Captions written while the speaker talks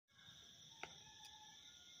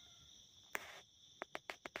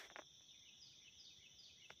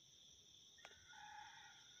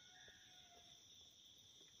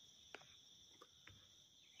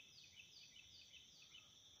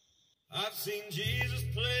seen Jesus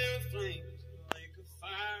play with flames in a lake of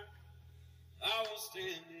fire. I was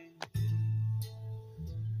standing.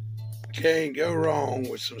 Can't go wrong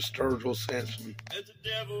with some Sturgill Simpson. Met the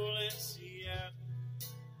devil in Seattle.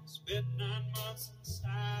 Spent 9 months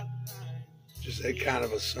inside the night. Just that kind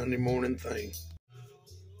of a Sunday morning thing.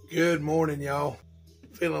 Good morning, y'all.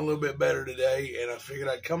 Feeling a little bit better today, and I figured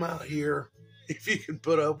I'd come out here, if you can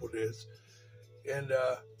put up with this, and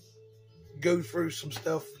go through some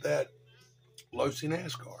stuff that Losi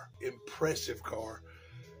Nascar. Impressive car.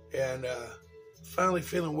 And finally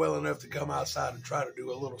feeling well enough to come outside and try to do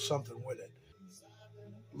a little something with it.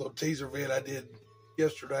 A little teaser vid I did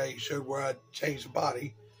yesterday showed where I changed the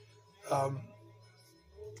body.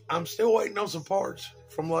 I'm still waiting on some parts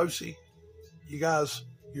from Losi. You guys,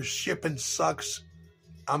 your shipping sucks.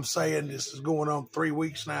 I'm saying this is going on 3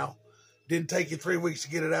 weeks now. Didn't take you 3 weeks to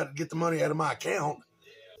get it out, to get the money out of my account.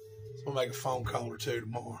 I'm gonna make a phone call or two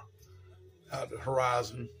tomorrow out to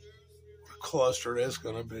Horizon. What a cluster that's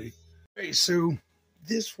gonna be. Hey, so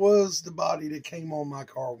this was the body that came on my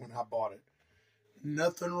car when I bought it.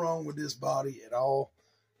 Nothing wrong with this body at all.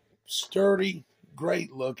 Sturdy,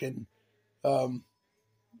 great looking.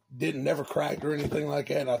 Never cracked or anything like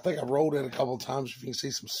that. And I think I rolled it a couple of times. If you can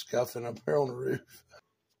see some scuffing up here on the roof.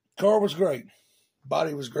 Car was great.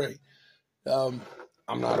 Body was great. I'm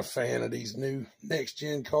not a fan of these new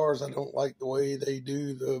next-gen cars. I don't like the way they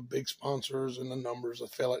do the big sponsors and the numbers. I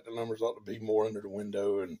feel like the numbers ought to be more under the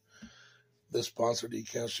window, and the sponsor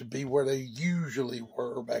decals should be where they usually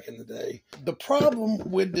were back in the day. The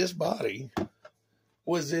problem with this body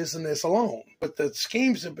was this and this alone. But the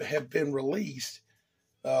schemes that have been released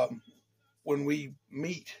when we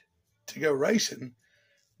meet to go racing,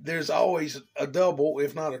 there's always a double,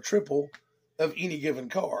 if not a triple, of any given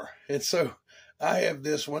car. And so I have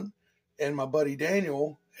this one, and my buddy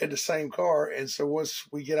Daniel had the same car. And so once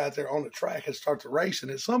we get out there on the track and start to racing,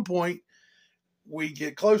 at some point we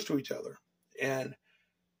get close to each other. And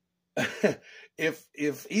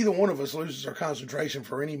if either one of us loses our concentration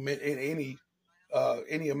for any amount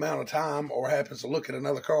of time, or happens to look at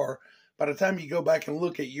another car, by the time you go back and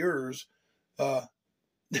look at yours,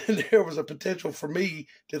 there was a potential for me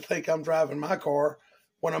to think I'm driving my car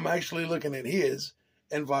when I'm actually looking at his,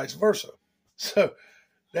 and vice versa. So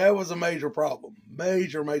that was a major problem.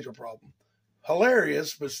 Major problem.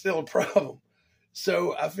 Hilarious, but still a problem.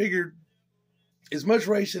 So I figured, as much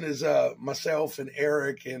racing as myself and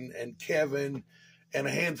Eric and Kevin and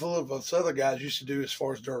a handful of us other guys used to do as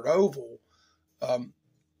far as dirt oval, I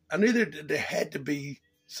knew that there had to be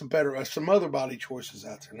some other body choices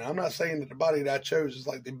out there. Now, I'm not saying that the body that I chose is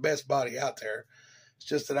like the best body out there. It's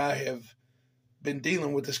just that I have been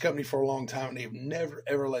dealing with this company for a long time, and they've never,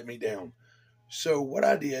 ever let me down. So what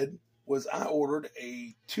I did was I ordered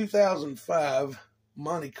a 2005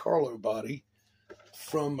 Monte Carlo body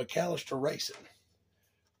from McAllister Racing.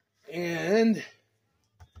 And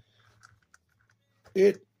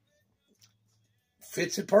it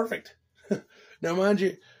fits it perfect. Now, mind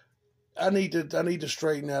you, I need to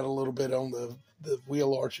straighten out a little bit on the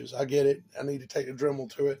wheel arches. I get it. I need to take a Dremel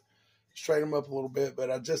to it, straighten them up a little bit, but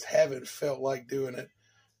I just haven't felt like doing it.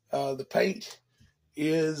 The paint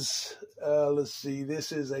is, let's see,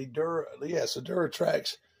 this is a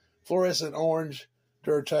Duratrax fluorescent orange,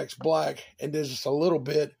 Duratrax black, and there's just a little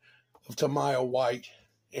bit of Tamiya white.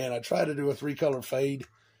 And I tried to do a 3-color fade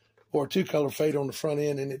or a 2-color fade on the front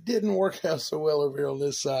end, and it didn't work out so well over here on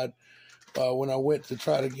this side. When I went to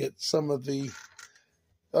try to get some of the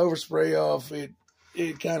overspray off, it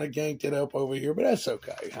kind of ganked it up over here, but that's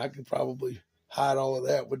okay. I could probably hide all of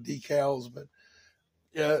that with decals, but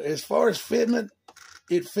as far as fitment,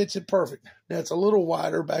 it fits it perfect. Now, it's a little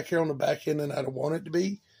wider back here on the back end than I'd want it to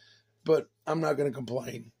be, but I'm not going to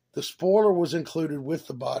complain. The spoiler was included with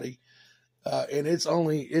the body, and it's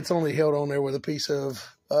only held on there with a piece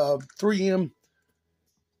of 3M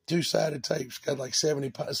two-sided tape. It's got like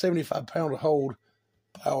 75 pound of hold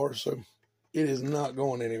power, so it is not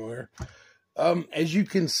going anywhere. As you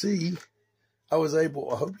can see, I hope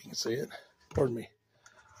you can see it. Pardon me.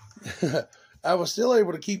 I was still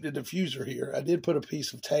able to keep the diffuser here. I did put a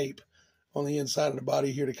piece of tape on the inside of the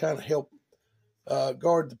body here to kind of help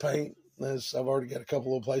guard the paint. As I've already got a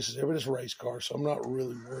couple of places there, but it's a race car, so I'm not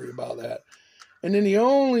really worried about that. And then the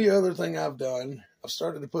only other thing I've done, I've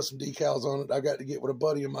started to put some decals on it. I got to get with a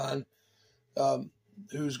buddy of mine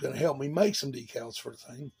who's going to help me make some decals for the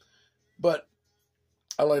thing. But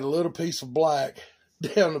I laid a little piece of black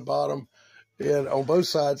down the bottom and on both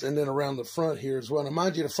sides, and then around the front here as well. Now,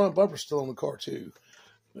 mind you, the front bumper's still on the car too.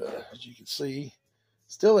 As you can see,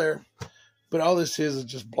 still there. But all this is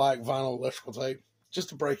just black vinyl electrical tape, just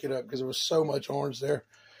to break it up, because there was so much orange there.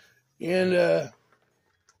 And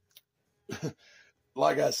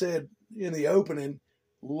like I said in the opening,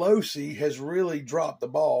 Losi has really dropped the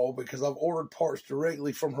ball because I've ordered parts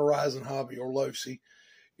directly from Horizon Hobby or Losi,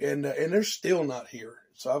 and they're still not here.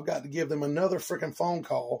 So I've got to give them another freaking phone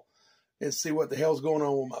call and see what the hell's going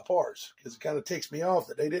on with my parts, because it kind of ticks me off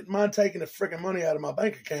that they didn't mind taking the freaking money out of my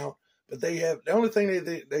bank account, but the only thing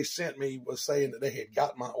they sent me was saying that they had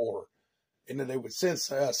got my order and that they would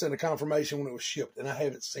send a confirmation when it was shipped, and I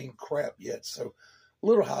haven't seen crap yet. So a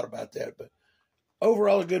little hot about that, but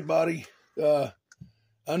overall a good body. I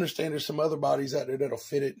understand there's some other bodies out there that'll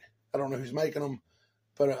fit it. I don't know who's making them,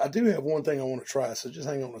 but I do have one thing I want to try. So just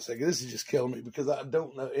hang on a second. This is just killing me because I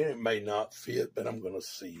don't know, and it may not fit, but I'm going to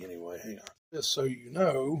see anyway. Hang on. Just so you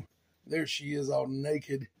know, there she is all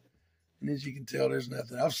naked. And as you can tell, there's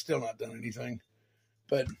nothing. I've still not done anything,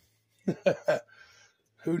 but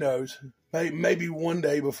who knows? Maybe one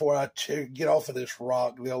day before I get off of this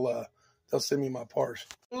rock, they'll send me my parts.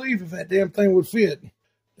 I believe if that damn thing would fit,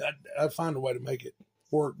 I'd find a way to make it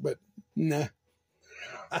work, but nah.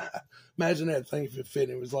 Imagine that thing if it fit.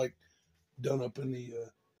 It was like done up in the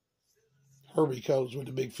Herbie colors with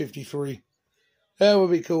the big 53. That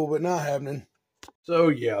would be cool, but not happening. So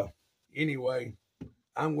yeah. Anyway,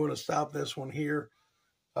 I'm going to stop this one here.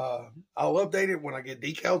 I'll update it when I get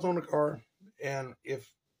decals on the car, and if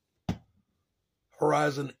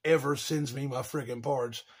Horizon ever sends me my freaking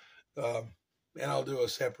parts, and I'll do a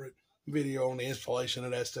separate video on the installation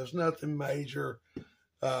of that stuff. It's nothing major,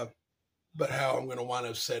 but how I'm going to wind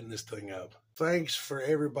up setting this thing up. Thanks for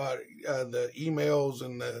everybody, the emails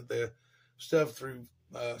and the stuff through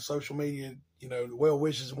social media, you know, the well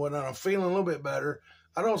wishes and whatnot. I'm feeling a little bit better.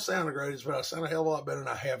 I don't sound the greatest, but I sound a hell of a lot better than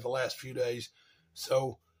I have the last few days.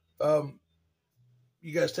 So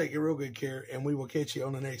you guys take real good care, and we will catch you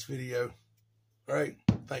on the next video. All right,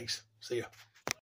 thanks. See ya.